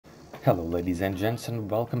Hello, ladies and gents, and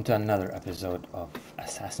welcome to another episode of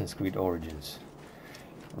Assassin's Creed Origins.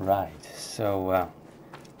 Right, so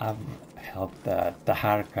I've helped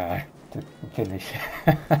Taharka to finish.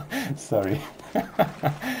 Sorry,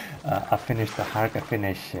 I finished Taharka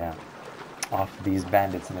finish off these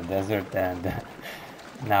bandits in the desert, and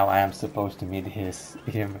now I am supposed to meet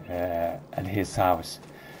him at his house.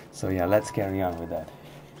 So yeah, let's carry on with that.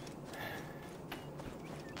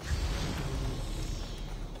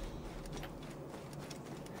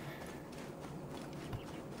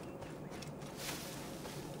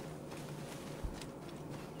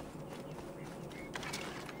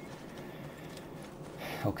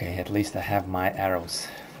 Okay, at least I have my arrows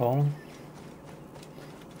full.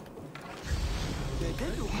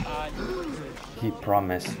 He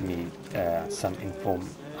promised me some info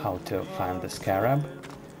how to find the scarab.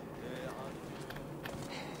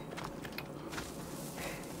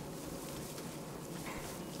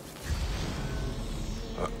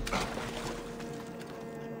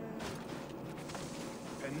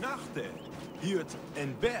 Nachte hiert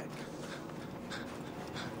een berg.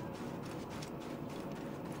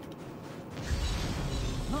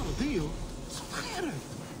 Nou, Dio, scherp.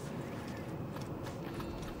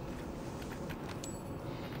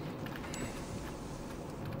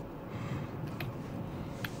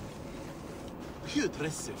 Hiert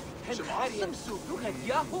resif.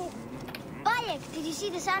 Bayek, did you see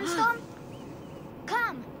the sandstorm?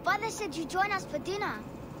 Come, Father said you join us for dinner.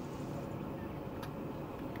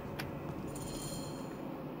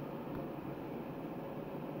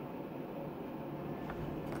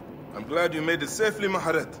 I'm glad you made it safely,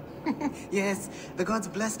 Maharet. Yes, the gods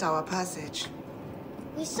blessed our passage.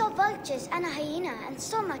 We saw vultures and a hyena and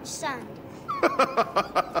so much sand.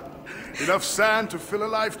 Enough sand to fill a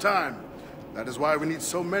lifetime. That is why we need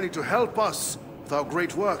so many to help us with our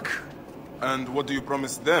great work. And what do you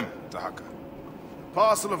promise them, Tahaka? A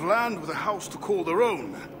parcel of land with a house to call their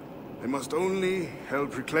own. They must only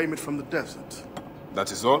help reclaim it from the desert.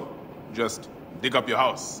 That is all? Just dig up your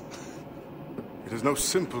house. It is no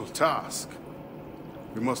simple task.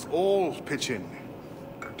 We must all pitch in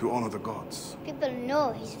to honor the gods. People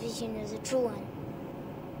know his vision is a true one.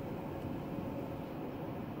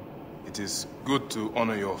 It is good to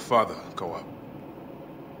honor your father, Kawab.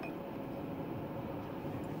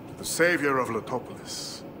 The savior of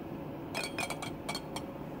Letopolis.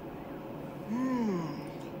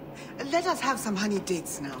 Let us have some honey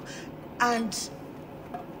dates now. And...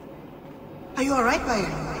 Are you alright,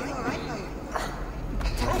 Bayan? Are you alright, Bayan?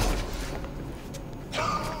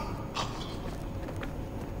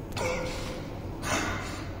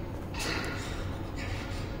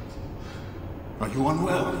 Are you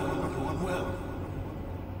unwell? Are you unwell?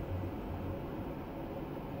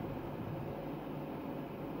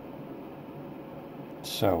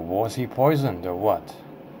 So, was he poisoned or what?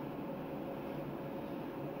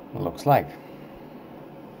 Looks like.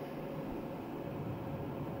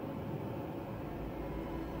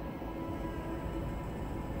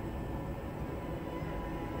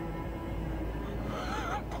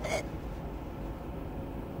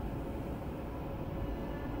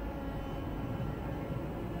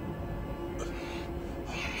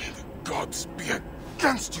 Gods be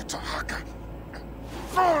against you, Tahaka.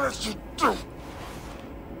 All as you do.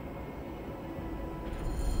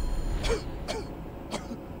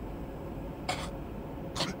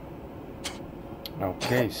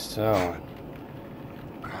 Okay, so...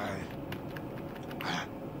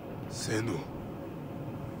 Senu.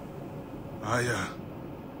 Aya.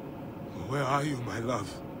 Where are you, my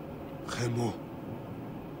love? Khemu.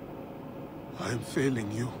 I'm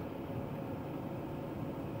failing you.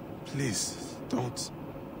 Please, don't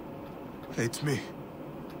hate me.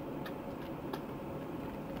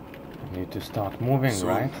 I need to start moving, Soon,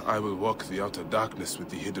 right? I will walk the outer darkness with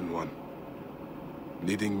the Hidden One,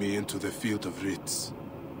 leading me into the field of reeds.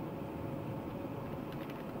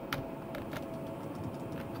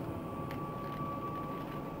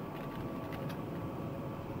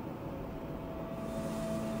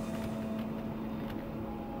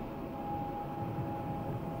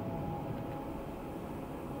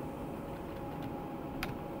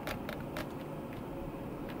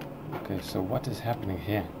 Okay, so what is happening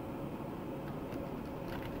here?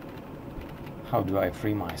 How do I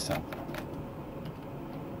free myself?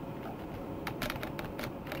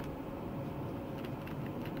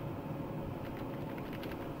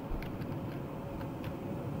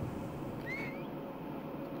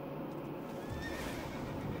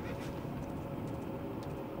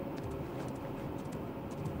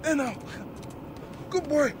 Now, good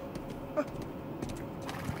boy.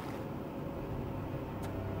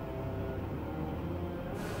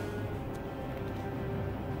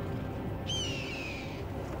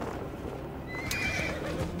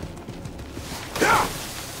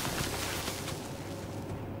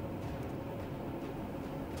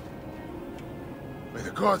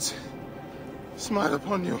 gods smile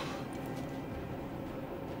upon you.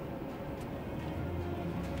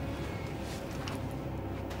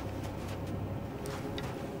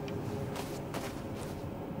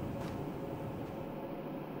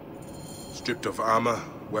 Stripped of armor,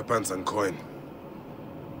 weapons, and coin.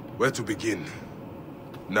 Where to begin?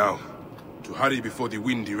 Now, to hurry before the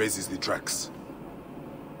wind erases the tracks.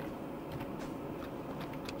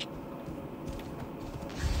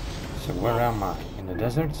 So where am I? In the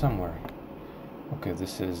desert somewhere? Okay,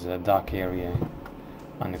 this is a dark area,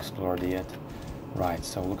 unexplored yet. Right,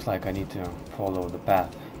 so looks like I need to follow the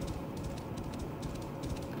path.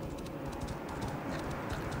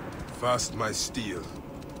 First my steel,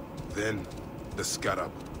 then the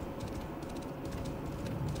scarab.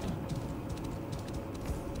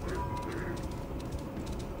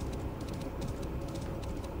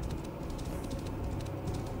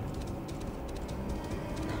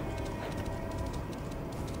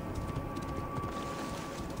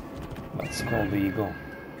 Let's call the eagle.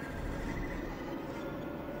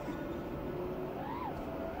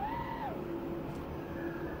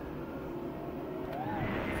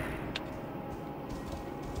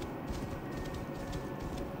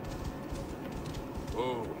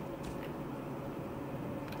 Oh.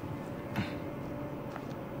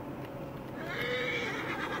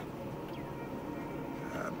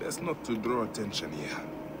 Best not to draw attention here.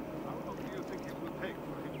 How long do you think it will take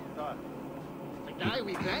for him to die? The guy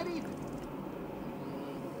we buried?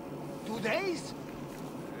 2 days?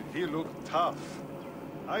 He looked tough.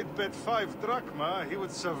 I'd bet 5 drachma he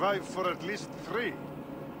would survive for at least 3.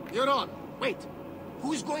 You're on. Wait.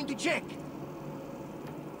 Who's going to check?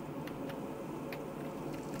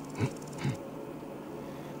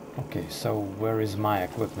 Okay, so where is my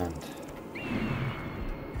equipment?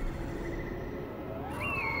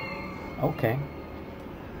 Okay.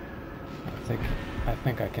 I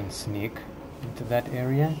think I can sneak into that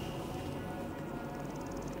area.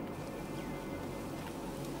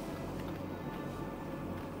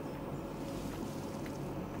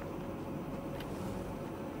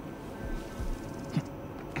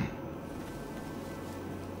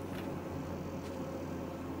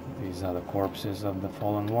 These are the corpses of the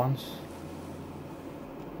fallen ones.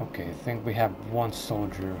 Okay, I think we have one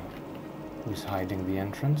soldier who's hiding the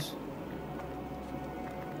entrance.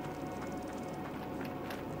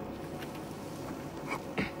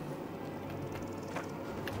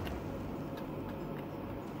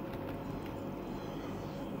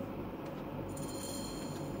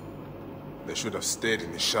 They should have stayed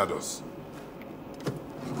in the shadows.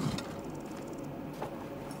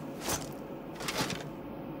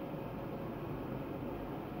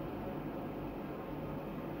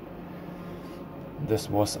 This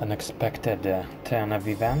was an unexpected turn of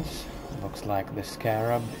events. Looks like the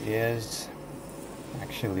scarab is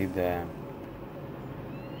actually the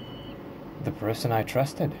person I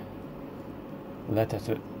trusted. Letter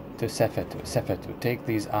to Sefetu. Sefetu, take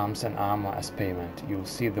these arms and armor as payment. You'll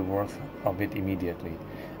see the worth of it immediately,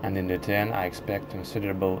 and in return I expect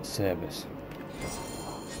considerable service.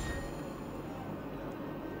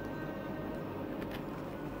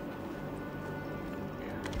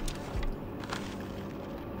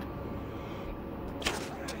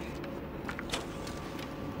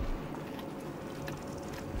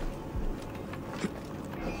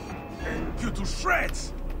 You to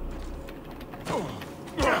shreds!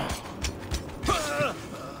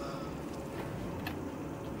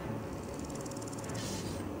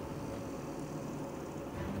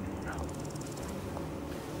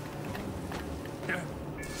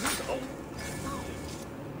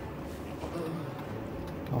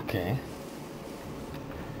 Okay.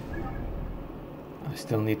 I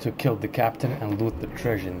still need to kill the captain and loot the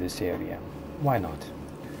treasure in this area. Why not?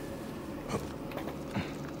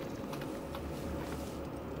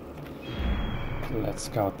 Let's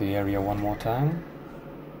scout the area one more time.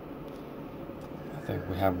 I think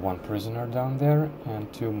we have one prisoner down there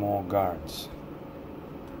and 2 more guards.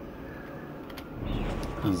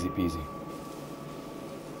 Easy peasy.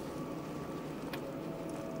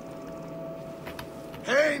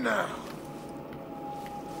 Hey now!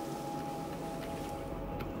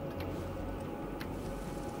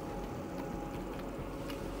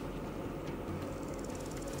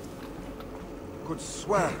 Could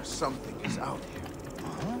swear something is out here.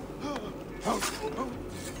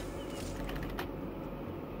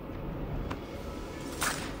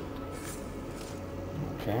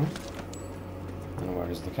 Okay. And where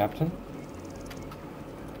is the captain?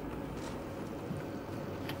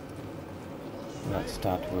 Let's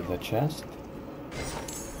start with the chest.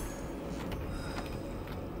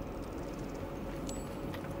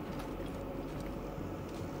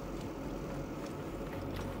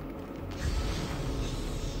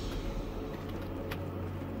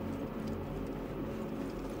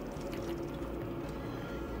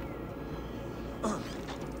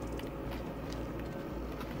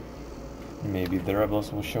 the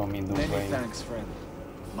rebels will show me the Many way thanks, friend.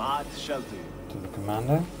 Mad shall do. to the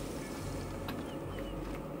commander.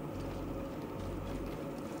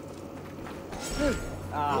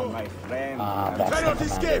 Ah, my friend. Ah, that's the Cannot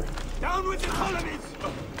commander. escape! Down with the colonies!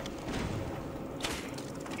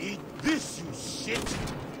 Eat this, you shit!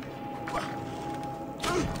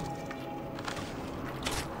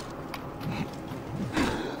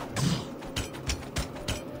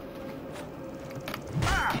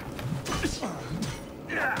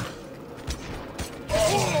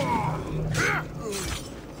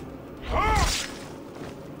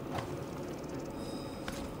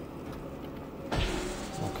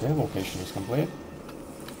 Okay, location is complete.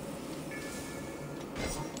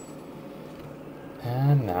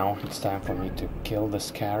 And now it's time for me to kill the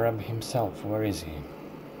scarab himself. Where is he?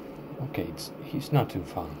 Okay, he's not too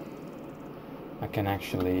far. I can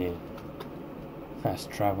actually fast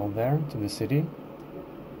travel there to the city.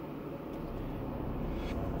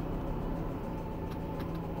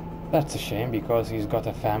 That's a shame because he's got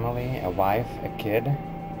a family, a wife, a kid.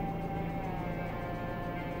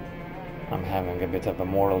 I'm having a bit of a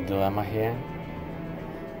moral dilemma here,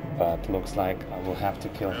 but looks like I will have to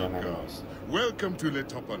kill him anyways. Welcome to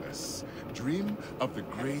Letopolis. Dream of the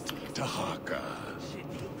great Tahaka.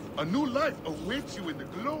 A new life awaits you in the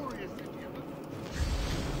glorious city of the...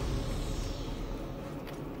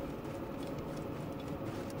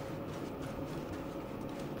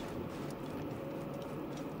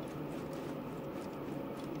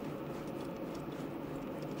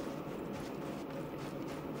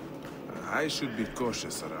 I should be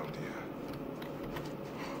cautious around here.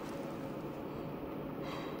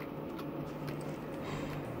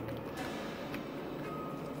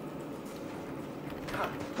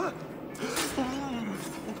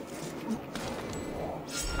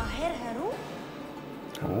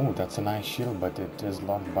 Oh, that's a nice shield, but it is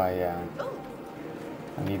locked by... I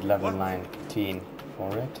need level 19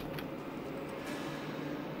 for it.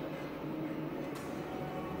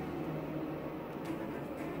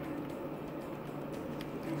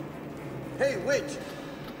 Hey, wait!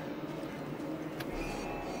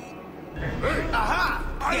 Aha!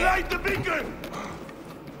 I light the beacon!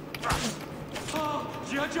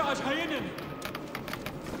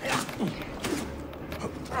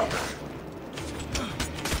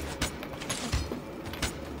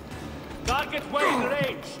 Target well in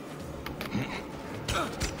range.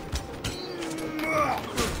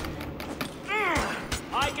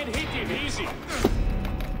 I can hit him easy.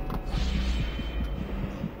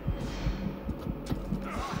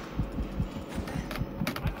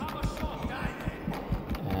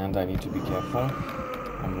 And I need to be careful.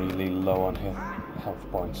 I'm really low on health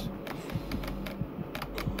points.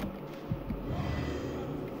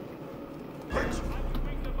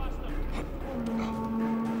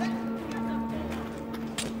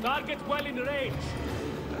 Target well in range.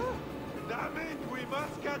 Damn it, we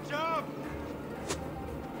must catch up!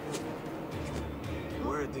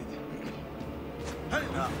 Where did... Hey,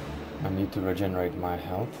 now! I need to regenerate my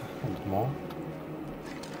health a bit more.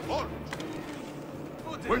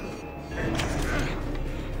 Wait!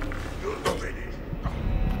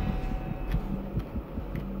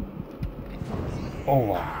 Oh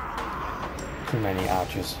wow. Too many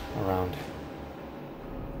archers around.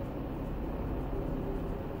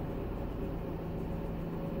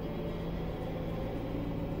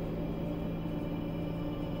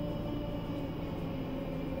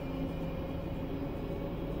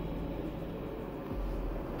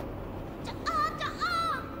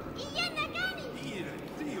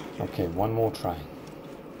 Okay, one more try.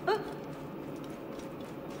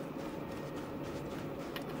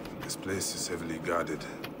 This place is heavily guarded.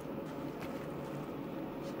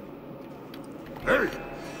 Hey!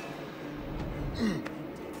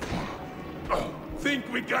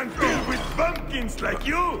 Think we can deal with pumpkins like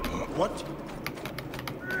you? What?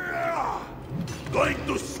 Going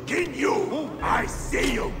to skin you! I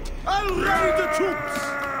see you! I'll rally the troops!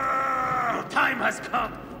 Your time has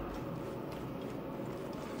come!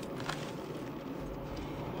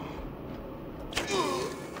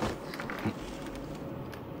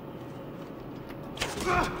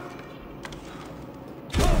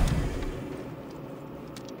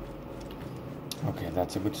 Okay,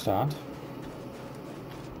 that's a good start.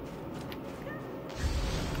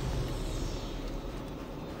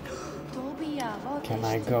 Can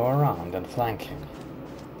I go around and flank him?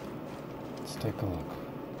 Let's take a look.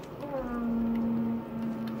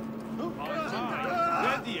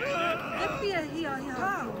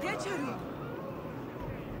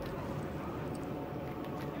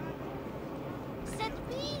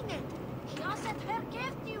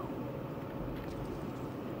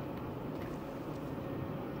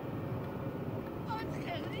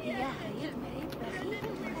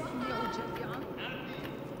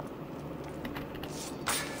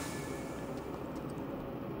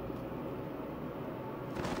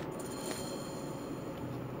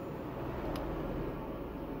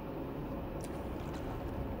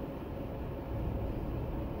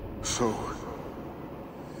 So,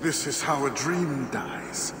 this is how a dream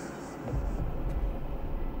dies.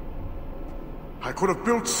 I could have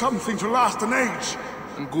built something to last an age.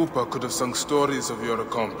 And Goopa could have sung stories of your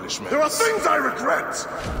accomplishments. There are things I regret.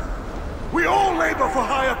 We all labor for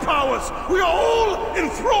higher powers. We are all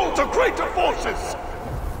enthralled to greater forces.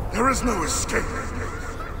 There is no escape.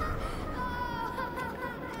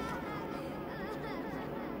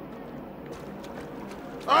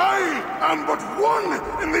 I am but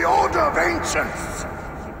one in the Order of Ancients.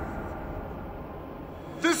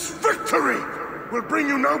 This victory will bring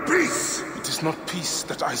you no peace. It is not peace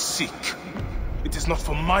that I seek. It is not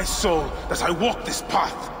for my soul that I walk this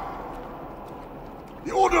path.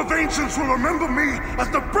 The Order of Ancients will remember me as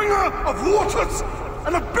the bringer of waters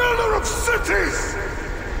and the builder of cities!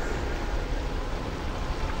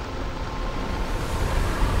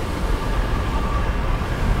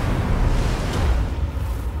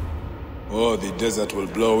 Or the desert will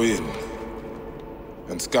blow in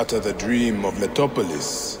and scatter the dream of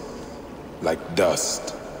Letopolis like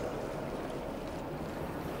dust.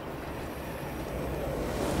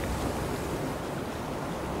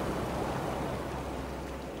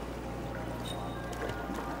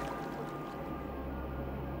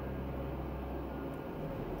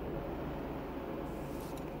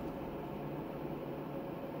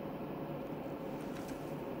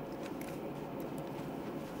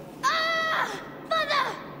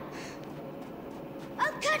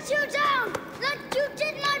 You down! That you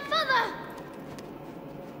did my father!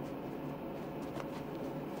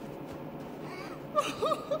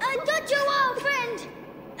 I thought you were our friend!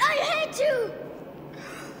 I hate you!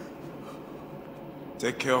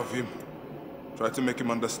 Take care of him. Try to make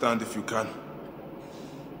him understand if you can.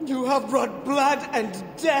 You have brought blood and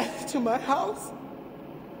death to my house.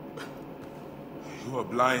 You are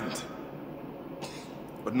blind.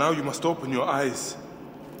 But now you must open your eyes.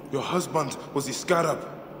 Your husband was the scarab.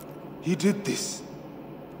 He did this.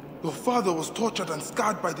 Your father was tortured and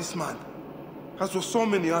scarred by this man, as were so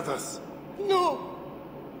many others. No!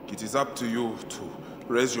 It is up to you to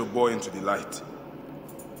raise your boy into the light,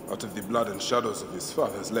 out of the blood and shadows of his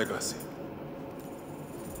father's legacy.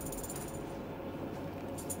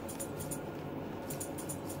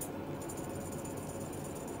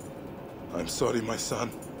 I'm sorry, my son.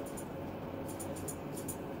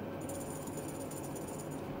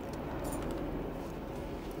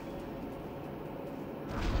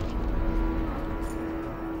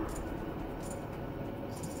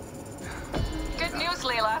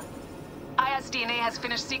 DNA has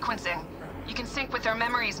finished sequencing. You can sync with their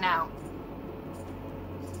memories now.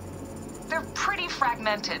 They're pretty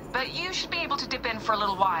fragmented, but you should be able to dip in for a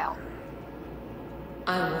little while.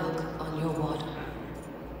 I walk on your water.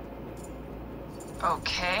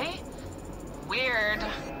 Okay. Weird.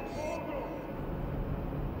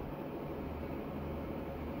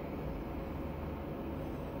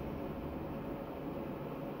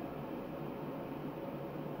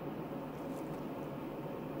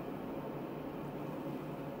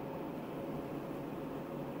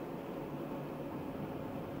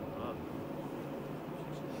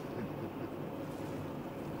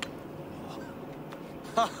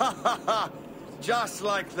 Just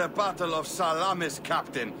like the Battle of Salamis,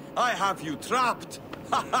 Captain. I have you trapped.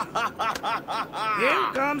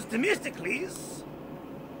 Here comes Themistocles.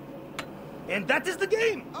 And that is the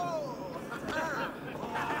game.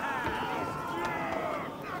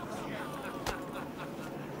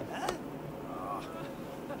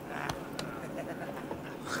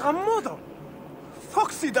 Amodo!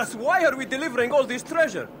 Foxidas, why are we delivering all this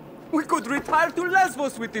treasure? We could retire to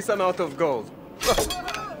Lesbos with this amount of gold.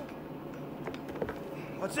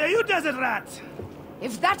 What say you, desert rat?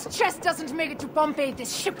 If that chest doesn't make it to Pompeii,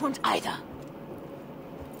 this ship won't either.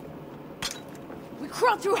 We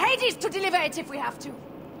crawl through Hades to deliver it if we have to.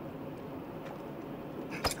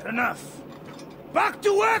 Enough. Back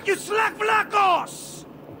to work, you slack vlakos!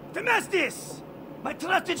 Temestis! My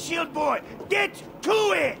trusted shield boy, get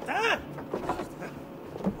to it, huh?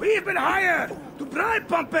 We've been hired to bribe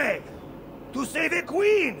Pompeii, to save a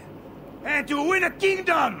queen, and to win a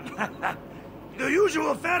kingdom. The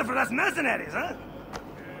usual fare for us mercenaries, huh?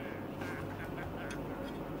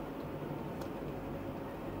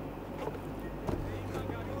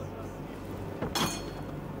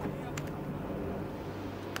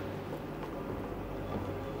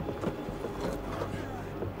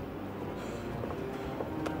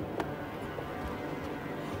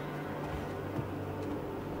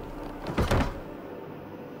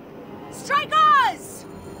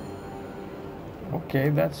 Okay,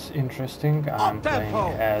 that's interesting. I'm Up playing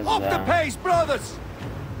tempo! as Up the pace, brothers!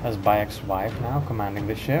 as Bayek's wife now, commanding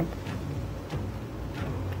the ship.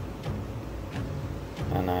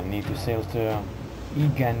 And I need to sail to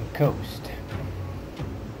Egan Coast.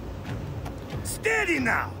 Steady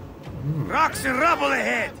now! Rocks and rubble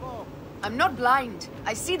ahead! I'm not blind.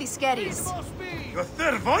 I see the scaries. Your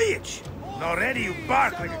third voyage! And already you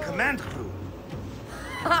bark like a command crew.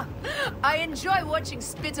 I enjoy watching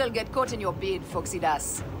spittle get caught in your beard,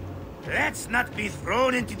 Foxidas. Let's not be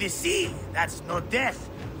thrown into the sea. That's no death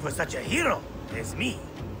for such a hero as me.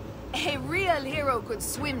 A real hero could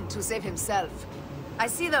swim to save himself. I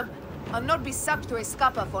see them. I'll not be sucked to a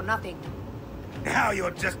scupper for nothing. Now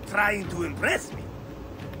you're just trying to impress me.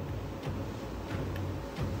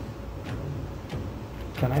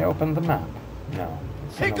 Can I open the map? No.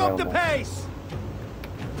 It's Pick up the unavailable. pace!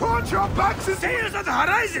 Put your backs in sails on the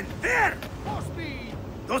horizon! There!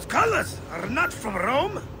 Those colors are not from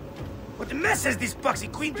Rome. What mess has this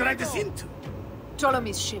boxy queen dragged us into?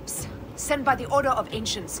 Ptolemy's ships. Sent by the Order of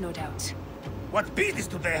Ancients, no doubt. What business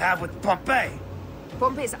do they have with Pompey?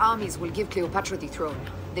 Pompey's armies will give Cleopatra the throne.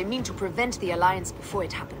 They mean to prevent the alliance before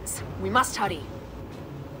it happens. We must hurry.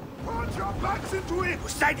 Put your backs into it!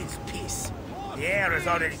 Poseidon's peace. The air is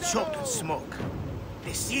already choked with smoke.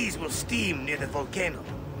 The seas will steam near the volcano.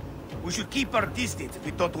 We should keep our distance if we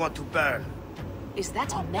don't want to burn. Is that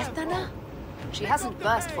Methana? She hasn't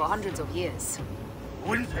burst for hundreds of years.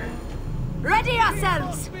 Wouldn't... Ready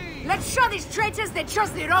ourselves! Let's show these traitors they chose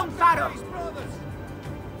the wrong pharaoh!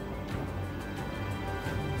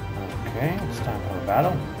 Okay, it's time for a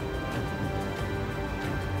battle.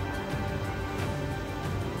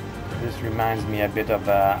 This reminds me a bit of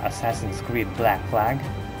Assassin's Creed Black Flag.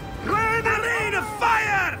 Rain a rain of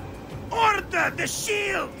fire! Order the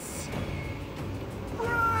shields!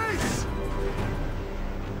 Brace!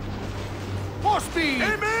 More speed!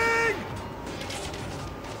 Aiming!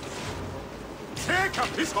 Take a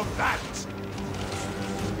piece of that!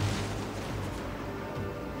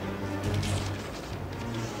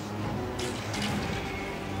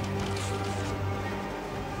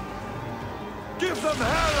 Give them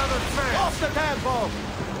hell of a chance! Off the tempo!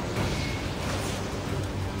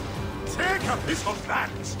 Take a piece of that!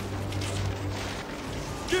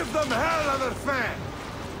 Give them hell of a fan!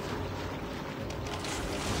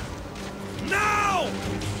 Now!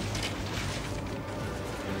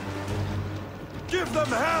 Give them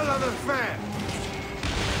hell of a fan!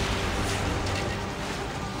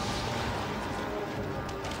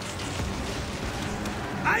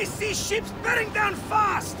 I see ships bearing down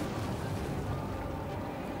fast!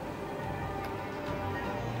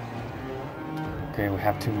 Okay, we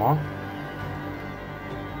have two more.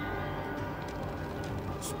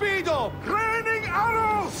 Speed up! Raining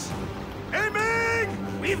arrows!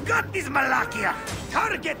 Aiming! We've got these Malakia!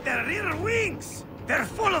 Target their rear wings! They're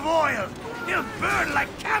full of oil! They'll burn like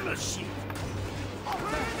camel shit!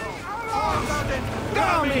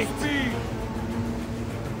 Damn it! Speed!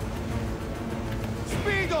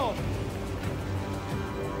 Speed up!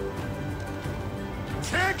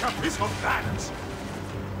 Take a piece of that!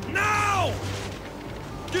 Now!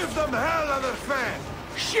 Give them hell of a fan!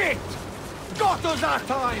 Shit! Got us that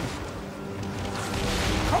time!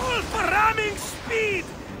 Call for ramming speed!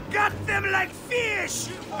 Got them like fish!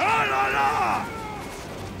 Oh la la!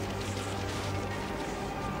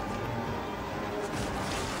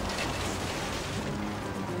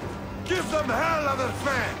 Give them hell of a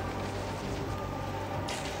fan!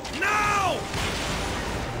 Now!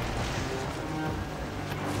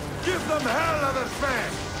 Give them hell of a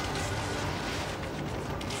fan!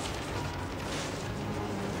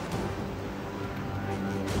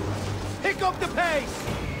 Pick up the pace!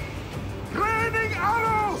 Raining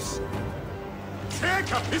arrows!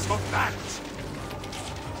 Take a piece of that!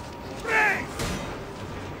 Break!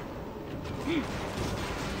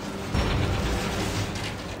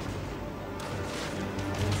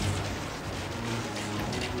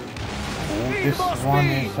 Oh, this one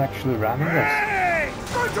is actually ramming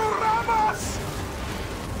us. Going to ram us!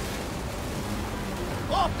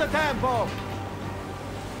 Off the tempo!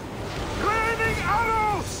 Raining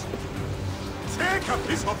arrows! Take a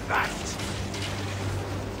piece of that!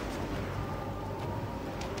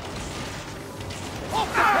 Off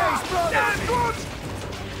the pace, brother! Damn good!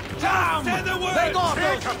 Down! Say the word!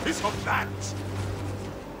 Take a piece of that!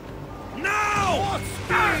 Now! What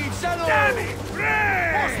speed, Zeno! Damn it!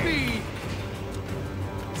 What speed!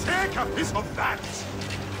 Take a piece of that!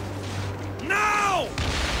 Now!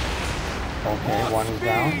 Okay, one is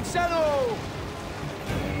down. Zeno!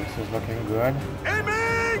 Okay, this is looking good.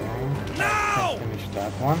 Aiming! Okay, Now! let's finish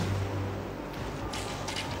that one.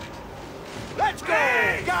 Let's go!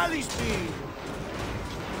 Hey! Galley speed!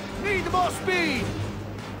 Need more speed!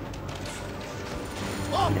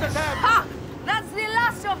 Off the temp! Ha! That's the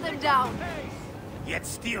last of them down! Yet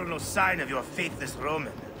still no sign of your faithless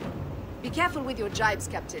Roman. Be careful with your jibes,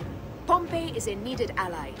 Captain. Pompey is a needed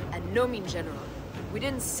ally, and no mean general. We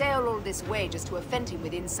didn't sail all this way just to offend him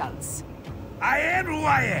with insults. I am who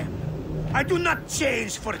I am. I do not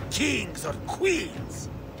change for kings or queens.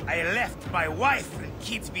 I left my wife and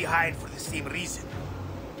kids behind for the same reason.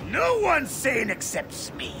 No one sane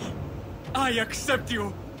accepts me. I accept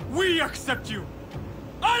you. We accept you.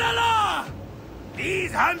 Alala!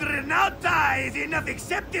 These 100 nauta is enough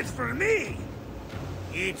acceptance for me.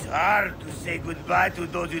 It's hard to say goodbye to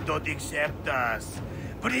those who don't accept us.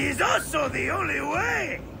 But it is also the only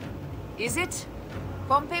way. Is it?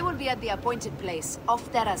 Pompey will be at the appointed place,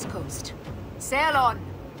 off Terra's coast. Sail on.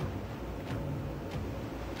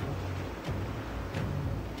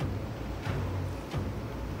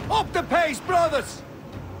 Up the pace, brothers!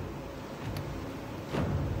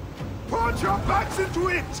 Put your backs into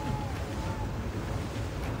it!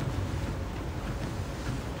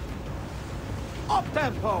 Up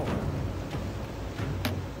tempo!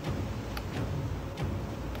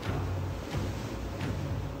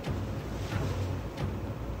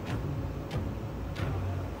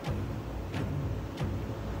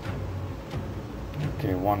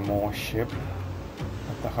 Okay, one more ship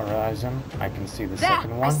at the horizon. I can see the There!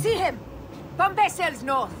 second one. I see him! Pompey sails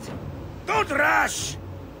north. Don't rush!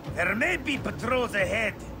 There may be patrols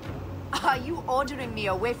ahead. Are you ordering me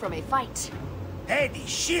away from a fight? Hey, the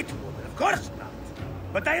shit woman, of course not.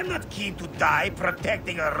 But I am not keen to die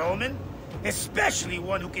protecting a Roman, especially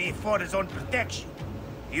one who can afford his own protection.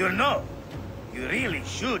 You know, you really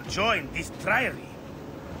should join this triary.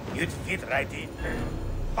 You'd fit right in.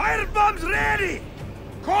 Firebombs ready!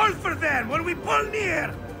 Call for them when we pull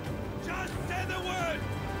near! Just say the word!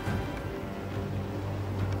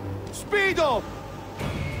 Speed up!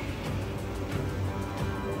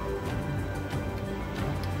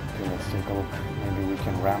 Okay, let's take a look. Maybe we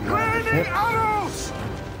can ram one of the Raining ships. arrows!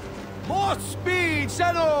 More speed,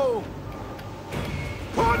 Zeno!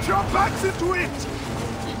 Put your backs into it!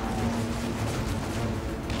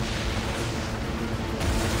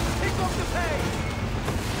 Pick up the pace!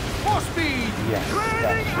 More speed! Yes, that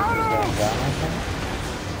ship is going down, I think.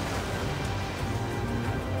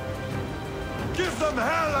 Give them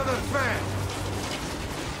hell on the fan!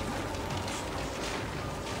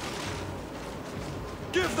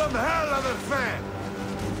 Give them hell on the fan!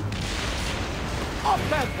 Up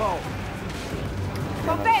tempo!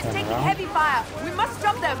 Pompey is taking heavy fire. We must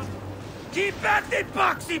stop them. Keep at the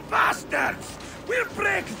boxy bastards! We'll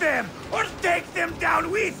break them, or take them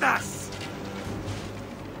down with us!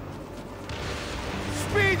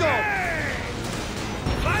 Speed up! Hey!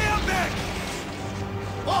 Fire back!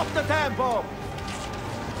 Off the tempo!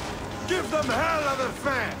 Give them hell on the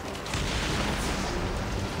fan!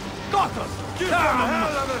 Got us! Give them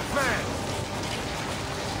hell on the fan!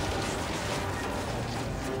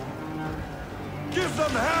 Give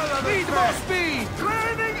them hell on the Need fan! more speed!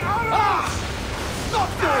 Raining arrows! Not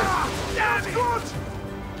good! That's good!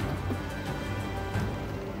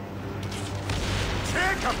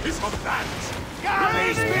 Take a piece of that!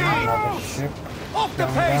 Galley Okay, speed! another ship Off the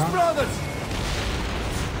going pace, down. brothers!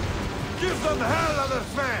 Give them hell on the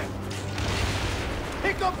fan!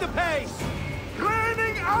 Pick up the pace!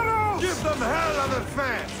 Raining arrows! Give them hell on the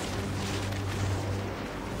fan!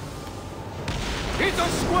 Hit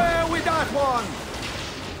us square with that one!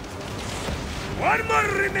 One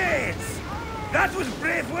more remains! That was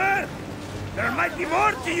brave work! There might be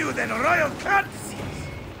more to you than royal courtesies!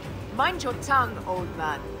 Mind your tongue, old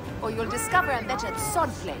man, or you'll discover I'm better at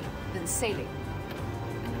swordplay than sailing.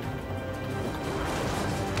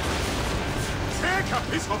 Take a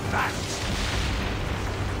piece of that!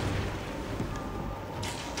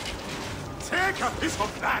 Take a piece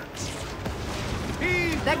of that!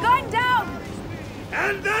 They're going down!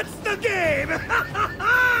 And that's the game!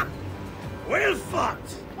 Well fought!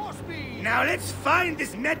 Now let's find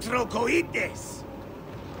this Metro Coites.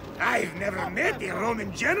 I've never met a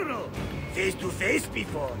Roman general face to face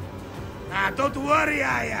before. Don't worry,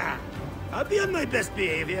 I'll be on my best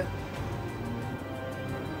behavior.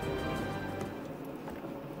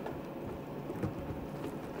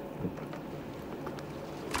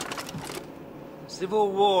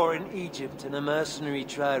 Civil war in Egypt and a mercenary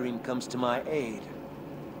trireme comes to my aid.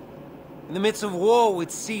 In the midst of war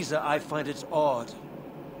with Caesar, I find it odd.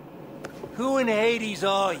 Who in Hades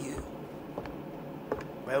are you?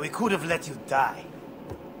 Well, we could have let you die.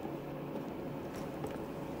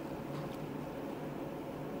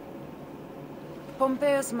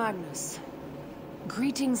 Pompeius Magnus,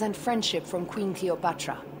 Greetings and friendship from Queen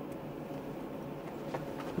Cleopatra.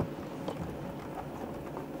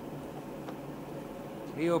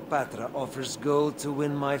 Cleopatra offers gold to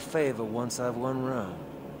win my favor once I've won Rome.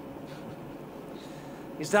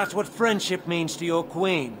 Is that what friendship means to your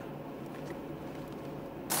queen?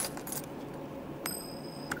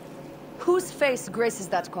 Whose face graces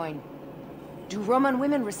that coin? Do Roman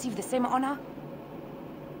women receive the same honor?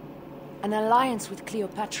 An alliance with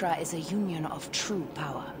Cleopatra is a union of true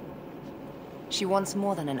power. She wants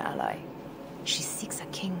more than an ally. She seeks a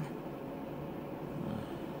king.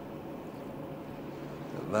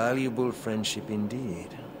 A valuable friendship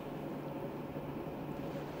indeed.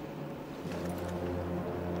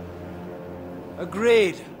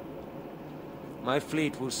 Agreed. My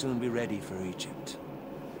fleet will soon be ready for Egypt.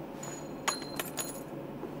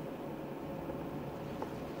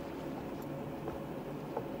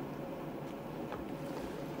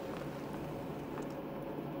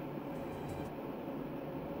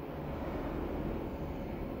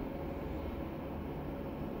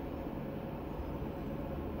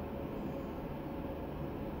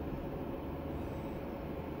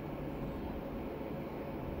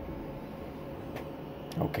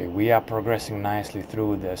 Okay, we are progressing nicely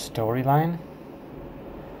through the storyline.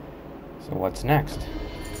 So what's next?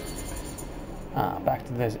 Back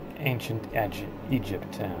to this ancient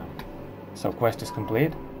Egypt. So quest is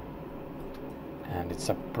complete. And it's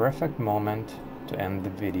a perfect moment to end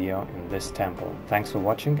the video in this temple. Thanks for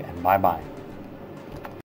watching and bye bye.